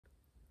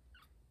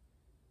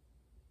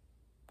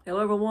Hello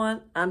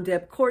everyone, I'm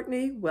Deb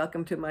Courtney.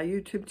 Welcome to my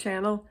YouTube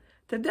channel.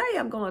 Today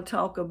I'm going to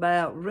talk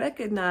about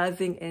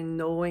recognizing and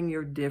knowing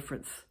your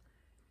difference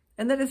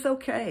and that it's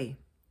okay.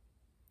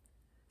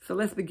 So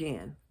let's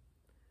begin.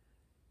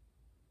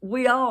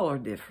 We all are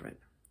different.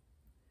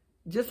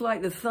 Just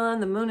like the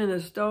sun, the moon, and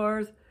the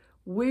stars,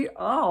 we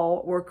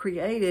all were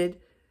created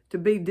to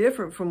be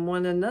different from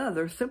one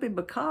another simply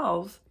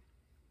because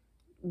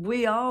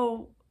we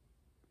all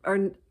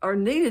are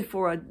needed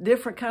for a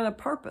different kind of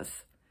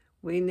purpose.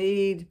 We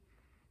need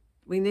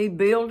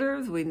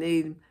builders, we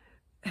need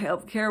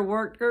healthcare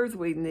workers,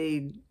 we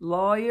need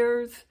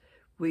lawyers,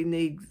 we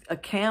need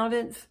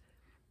accountants,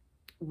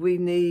 we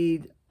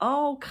need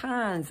all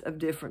kinds of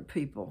different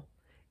people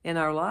in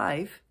our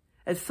life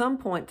at some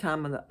point in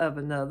time of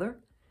another.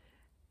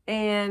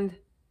 And,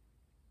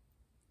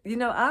 you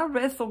know, I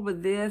wrestled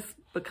with this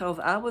because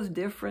I was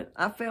different.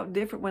 I felt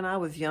different when I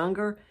was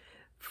younger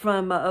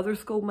from my other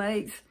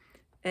schoolmates.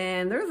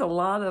 And there's a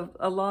lot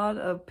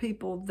of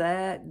people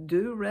that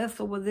do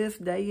wrestle with this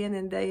day in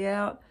and day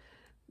out.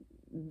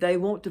 They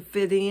want to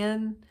fit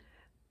in,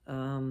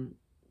 and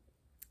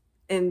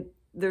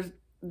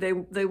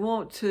they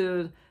want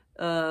to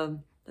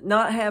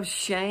not have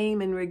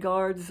shame in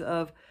regards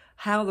of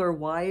how they're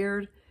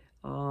wired,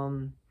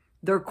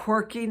 their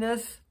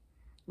quirkiness,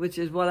 which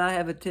is what I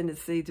have a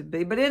tendency to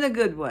be, but in a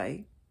good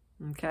way.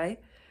 Okay,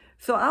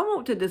 so I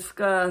want to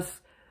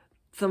discuss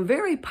some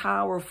very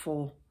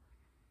powerful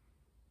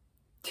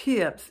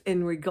tips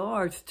in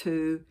regards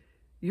to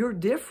your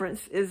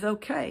difference is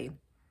okay.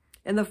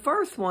 And the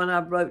first one I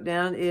wrote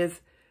down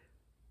is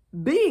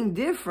being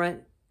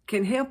different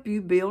can help you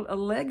build a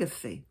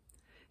legacy.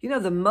 You know,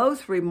 the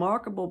most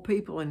remarkable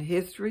people in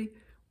history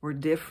were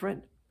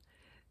different.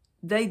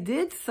 They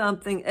did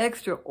something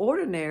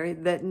extraordinary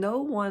that no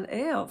one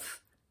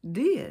else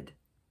did.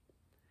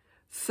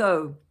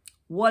 So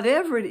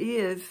whatever it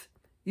is,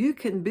 you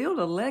can build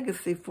a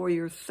legacy for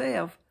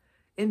yourself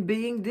in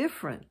being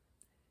different.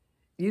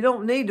 You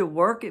don't need to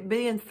work at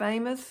being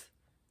famous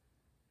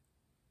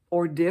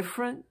or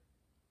different.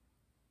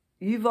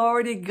 You've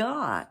already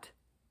got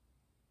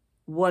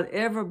what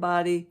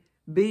everybody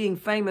being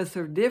famous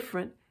or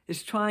different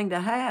is trying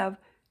to have.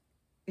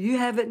 You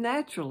have it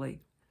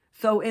naturally.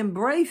 So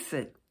embrace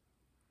it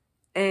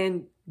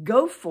and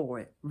go for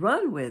it.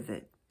 Run with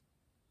it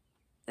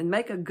and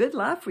make a good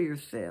life for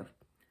yourself.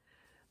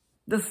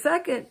 The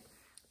second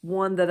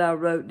one that I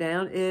wrote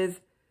down is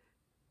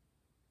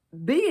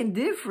being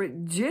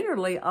different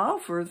generally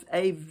offers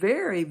a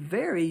very,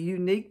 very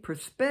unique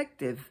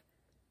perspective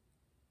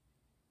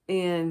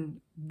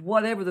in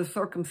whatever the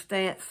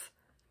circumstance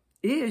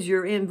is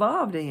you're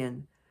involved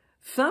in.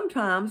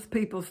 Sometimes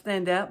people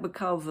stand out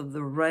because of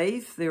the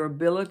race, their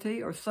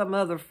ability, or some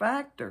other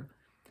factor.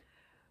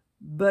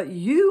 But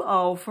you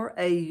offer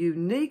a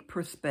unique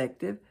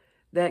perspective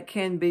that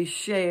can be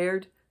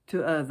shared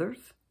to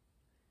others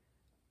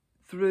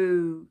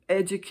through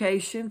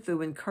education,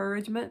 through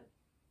encouragement,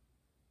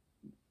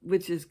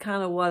 which is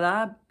kind of what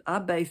I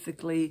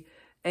basically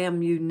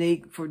am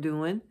unique for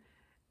doing.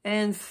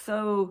 And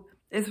so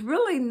it's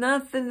really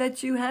nothing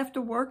that you have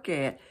to work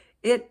at.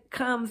 It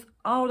comes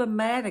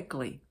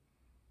automatically.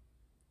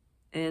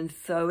 And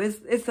so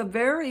it's a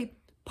very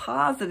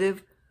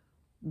positive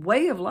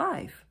way of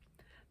life.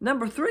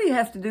 Number 3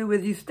 has to do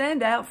with you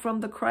stand out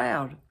from the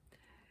crowd.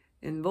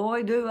 And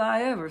boy, do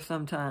I ever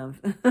sometimes.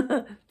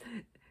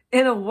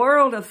 In a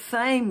world of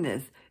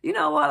sameness. You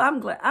know what?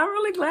 I'm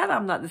really glad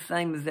I'm not the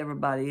same as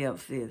everybody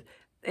else is.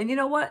 And you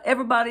know what?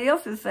 Everybody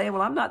else is saying,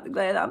 well, I'm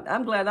glad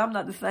I'm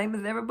not the same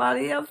as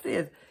everybody else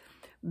is.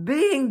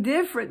 Being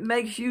different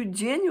makes you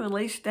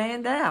genuinely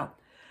stand out.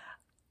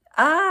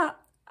 I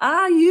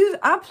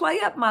play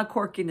up my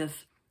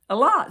quirkiness a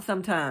lot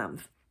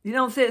sometimes. You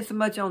don't see it so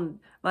much on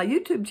my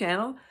YouTube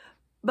channel,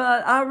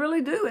 but I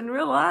really do in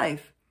real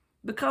life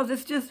because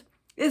it's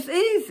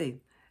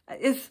easy.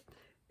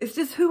 It's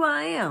just who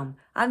I am.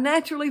 I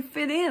naturally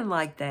fit in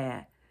like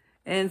that.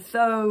 And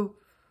so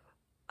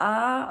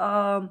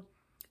I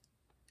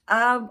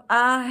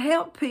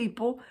help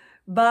people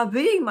by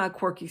being my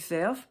quirky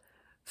self.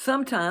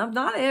 Sometimes,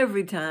 not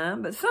every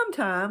time, but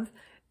sometimes.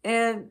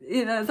 And,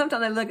 you know,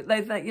 sometimes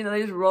they think, you know,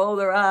 they just roll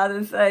their eyes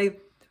and say,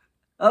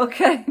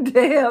 okay,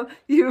 Deb,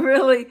 you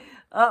really,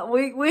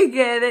 we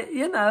get it,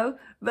 you know.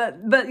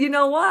 But you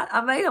know what?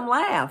 I made them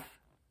laugh.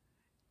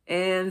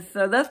 And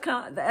so that's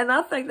and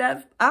I think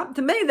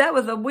to me, that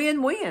was a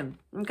win-win,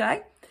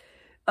 okay?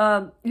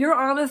 You're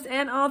honest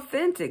and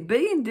authentic.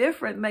 Being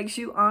different makes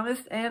you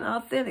honest and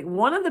authentic.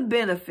 One of the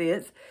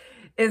benefits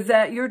is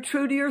that you're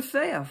true to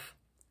yourself.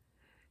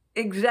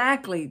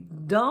 Exactly.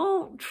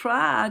 Don't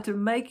try to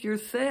make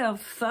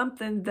yourself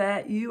something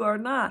that you are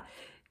not.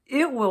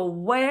 It will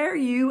wear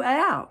you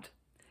out.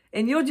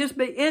 And you'll just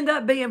end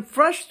up being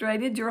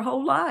frustrated your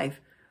whole life.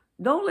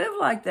 Don't live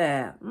like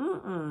that.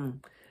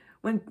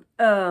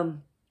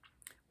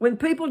 When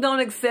people don't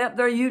accept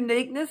their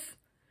uniqueness,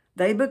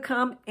 they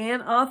become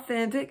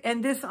inauthentic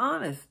and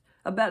dishonest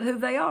about who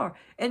they are.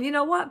 And you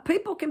know what?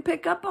 People can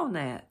pick up on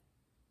that.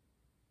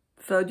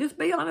 So just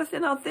be honest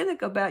and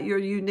authentic about your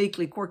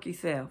uniquely quirky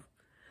self.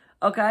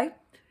 Okay?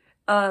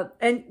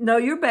 And know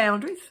your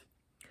boundaries.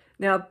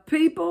 Now,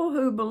 people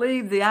who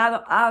believe the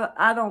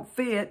I don't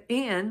fit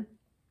in,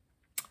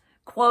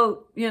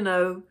 quote,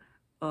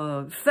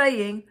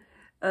 saying,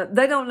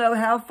 they don't know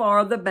how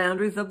far the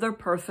boundaries of their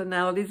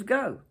personalities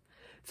go.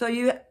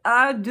 So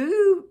I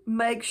do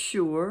make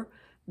sure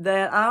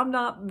that I'm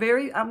not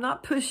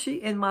pushy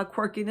in my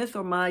quirkiness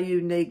or my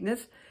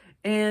uniqueness,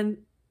 and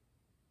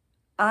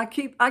I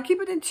keep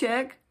it in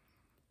check.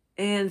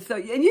 And so,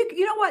 and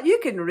you know what? You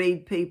can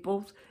read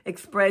people's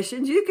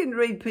expressions. You can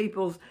read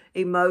people's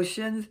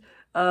emotions.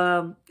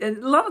 And a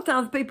lot of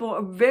times people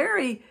are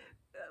very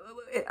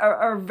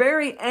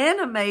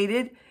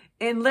animated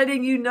in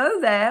letting you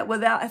know that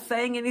without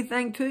saying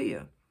anything to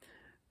you.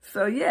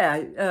 So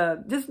yeah,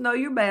 just know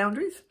your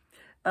boundaries.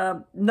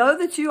 Know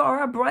that you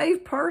are a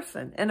brave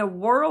person in a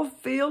world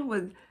filled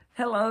with,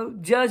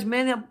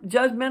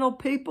 judgmental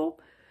people,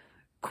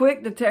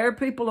 quick to tear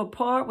people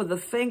apart with a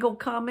single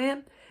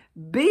comment.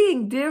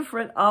 Being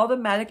different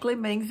automatically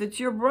means that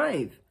you're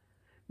brave.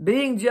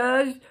 Being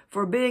judged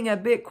for being a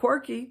bit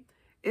quirky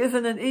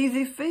isn't an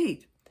easy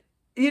feat.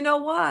 You know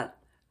what?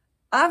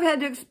 I've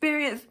had to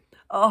experience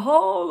a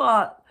whole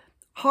lot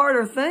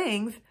harder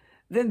things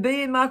than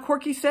being my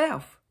quirky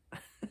self.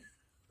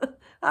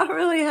 I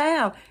really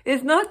have.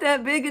 It's not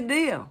that big a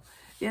deal,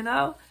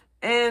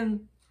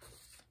 And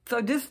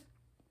so just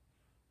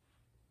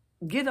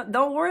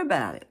don't worry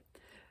about it.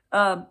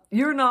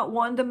 You're not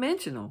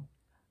one-dimensional.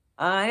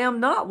 I am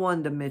not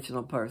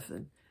one-dimensional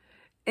person.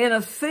 In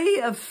a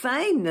sea of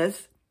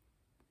sameness,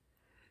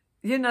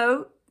 you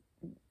don't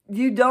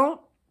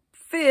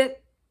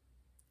fit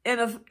in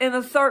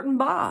a certain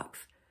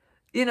box.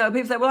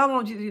 People say, well, I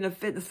want you to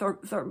fit in a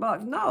certain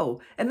box.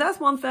 No. And that's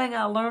one thing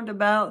I learned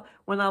about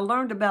when I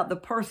learned about the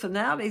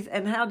personalities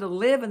and how to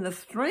live in the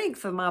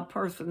strengths of my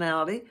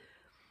personality,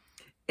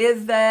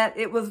 is that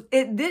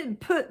it didn't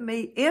put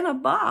me in a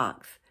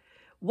box.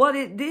 What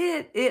it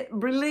did, it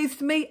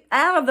released me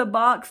out of the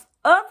box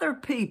other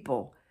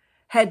people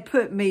had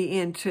put me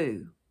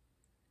into.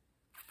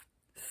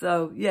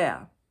 So,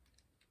 yeah.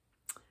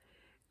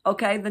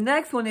 Okay, the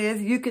next one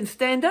is you can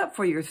stand up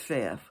for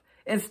yourself.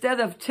 Instead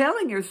of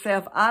telling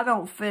yourself, I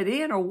don't fit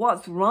in or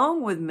what's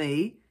wrong with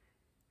me,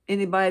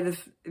 anybody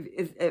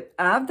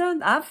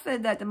I've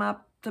said that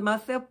to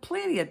myself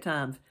plenty of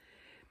times.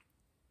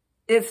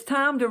 It's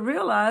time to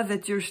realize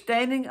that you're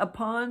standing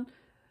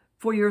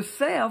for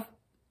yourself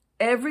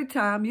every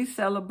time you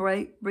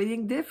celebrate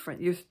being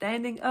different. You're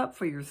standing up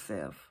for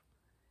yourself.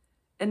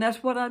 And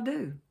that's what I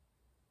do.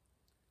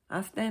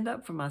 I stand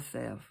up for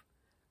myself.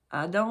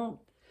 I don't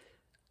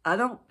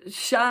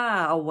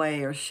shy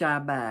away or shy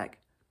back.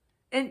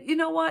 And you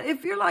know what?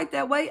 If you're like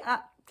that way,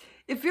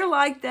 if you're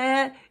like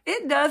that,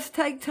 it does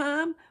take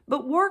time,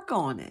 but work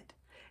on it.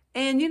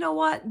 And you know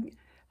what?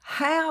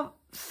 Have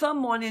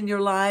someone in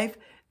your life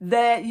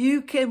that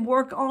you can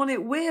work on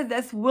it with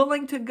that's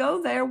willing to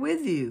go there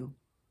with you.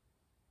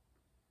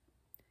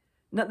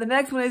 Now, the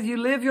next one is you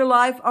live your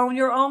life on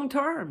your own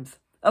terms.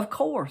 Of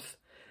course,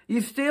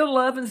 you still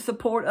love and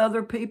support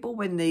other people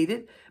when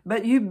needed,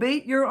 but you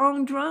beat your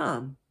own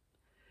drum.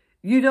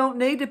 You don't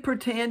need to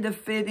pretend to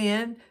fit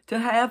in to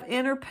have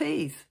inner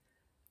peace.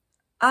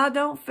 I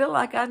don't feel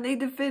like I need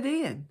to fit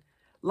in.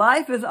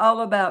 Life is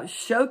all about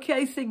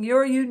showcasing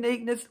your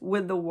uniqueness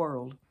with the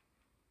world.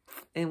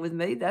 And with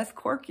me, that's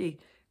quirkiness.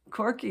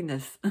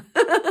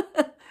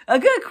 A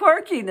good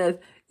quirkiness.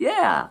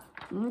 Yeah.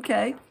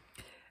 Okay.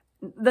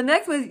 The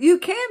next one is you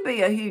can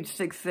be a huge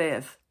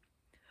success.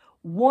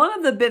 One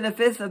of the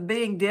benefits of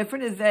being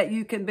different is that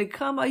you can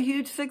become a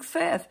huge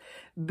success.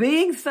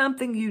 Being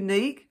something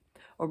unique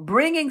or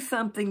bringing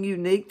something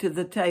unique to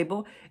the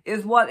table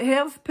is what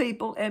helps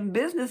people and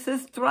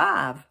businesses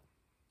thrive.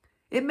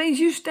 It means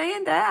you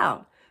stand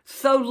out.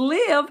 So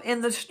live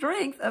in the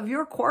strength of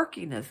your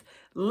quirkiness.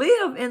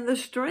 Live in the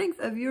strength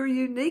of your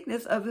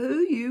uniqueness of who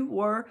you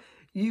were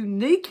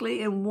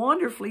uniquely and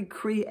wonderfully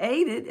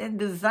created and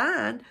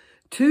designed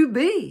to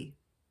be.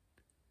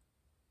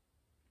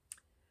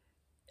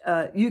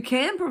 You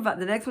can provide,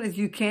 the next one is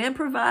you can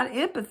provide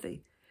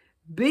empathy.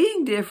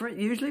 Being different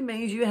usually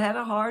means you had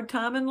a hard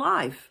time in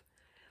life.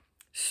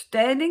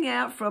 Standing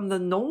out from the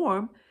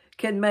norm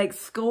can make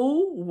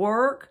school,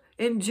 work,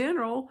 in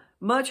general,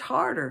 much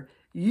harder.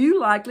 You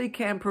likely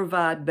can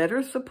provide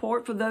better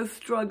support for those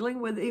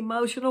struggling with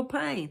emotional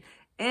pain.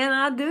 And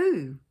I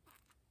do.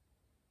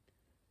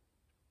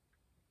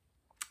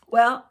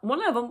 Well,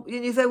 one of them,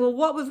 and you say, well,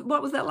 what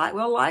was that like?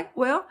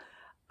 Well,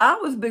 I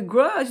was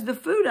begrudged the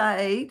food I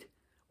ate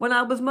when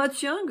I was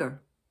much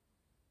younger.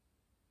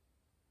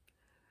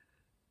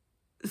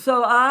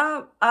 So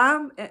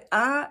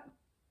I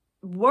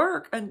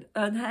work and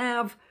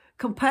have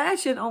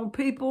compassion on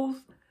people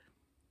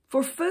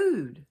for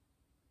food.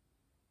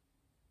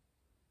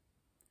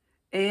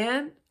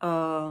 And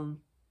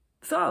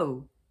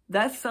so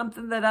that's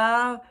something that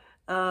I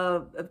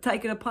have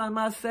taken upon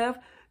myself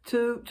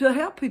to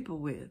help people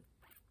with.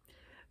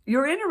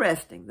 you're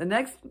interesting. The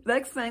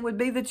next thing would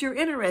be that you're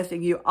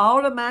interesting. You're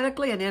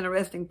automatically an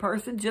interesting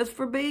person just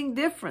for being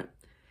different.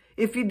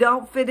 If you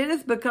don't fit in,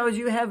 it's because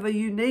you have a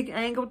unique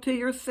angle to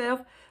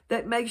yourself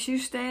that makes you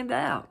stand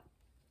out.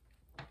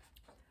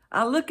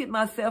 I look at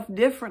myself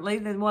differently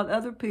than what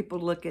other people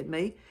look at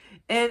me.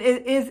 And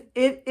it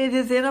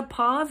is in a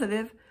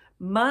positive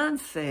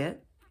mindset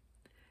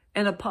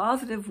and a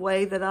positive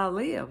way that I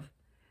live.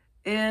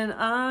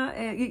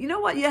 And you know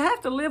what? You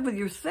have to live with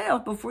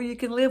yourself before you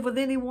can live with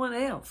anyone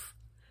else.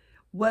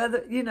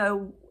 Whether, you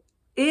know,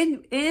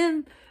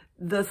 in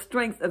the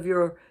strength of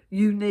your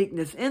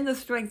uniqueness, in the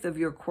strength of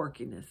your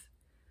quirkiness.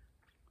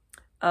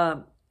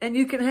 And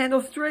you can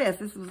handle stress.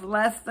 This is the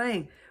last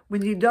thing.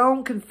 When you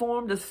don't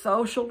conform to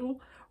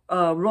social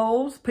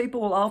roles,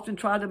 people will often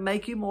try to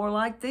make you more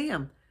like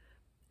them.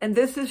 And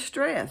this is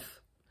stress.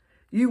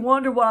 You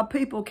wonder why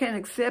people can't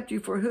accept you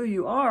for who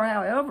you are.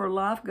 However,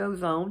 life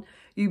goes on.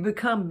 You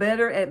become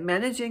better at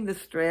managing the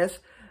stress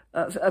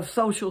of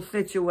social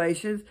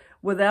situations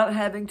without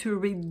having to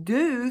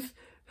reduce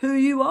who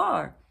you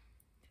are.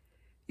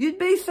 You'd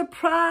be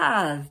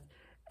surprised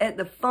at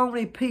the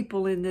phony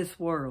people in this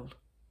world.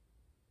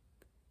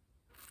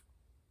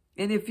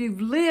 And if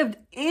you've lived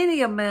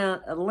any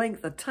amount of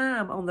length of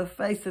time on the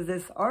face of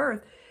this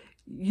earth,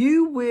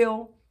 you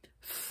will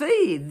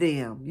see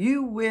them.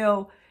 You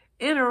will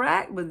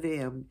interact with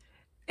them.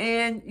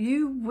 And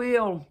you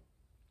will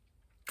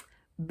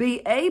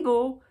be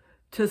able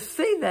to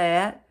see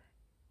that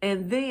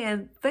and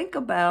then think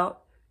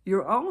about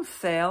your own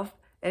self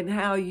and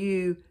how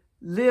you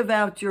live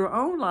out your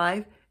own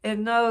life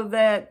and know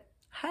that,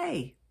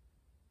 hey,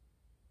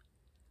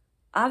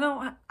 I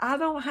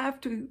don't have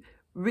to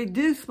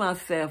reduce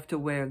myself to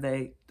where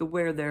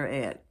they're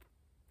at.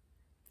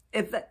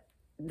 If that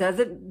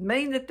doesn't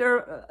mean that they're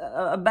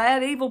a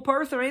bad, evil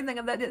person or anything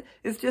of that.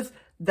 It's just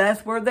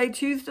that's where they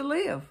choose to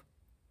live.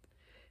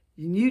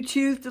 And you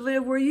choose to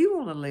live where you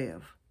want to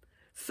live.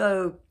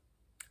 So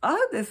I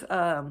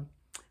hope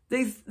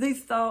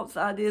these thoughts,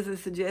 ideas, and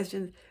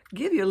suggestions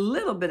give you a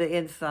little bit of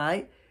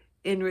insight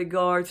in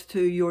regards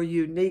to your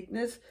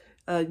uniqueness,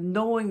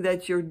 knowing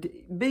that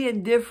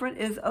being different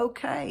is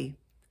okay.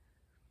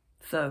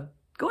 So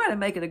go ahead and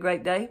make it a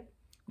great day.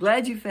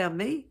 Glad you found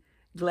me.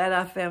 Glad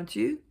I found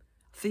you.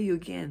 See you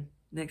again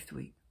next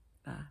week.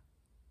 Bye.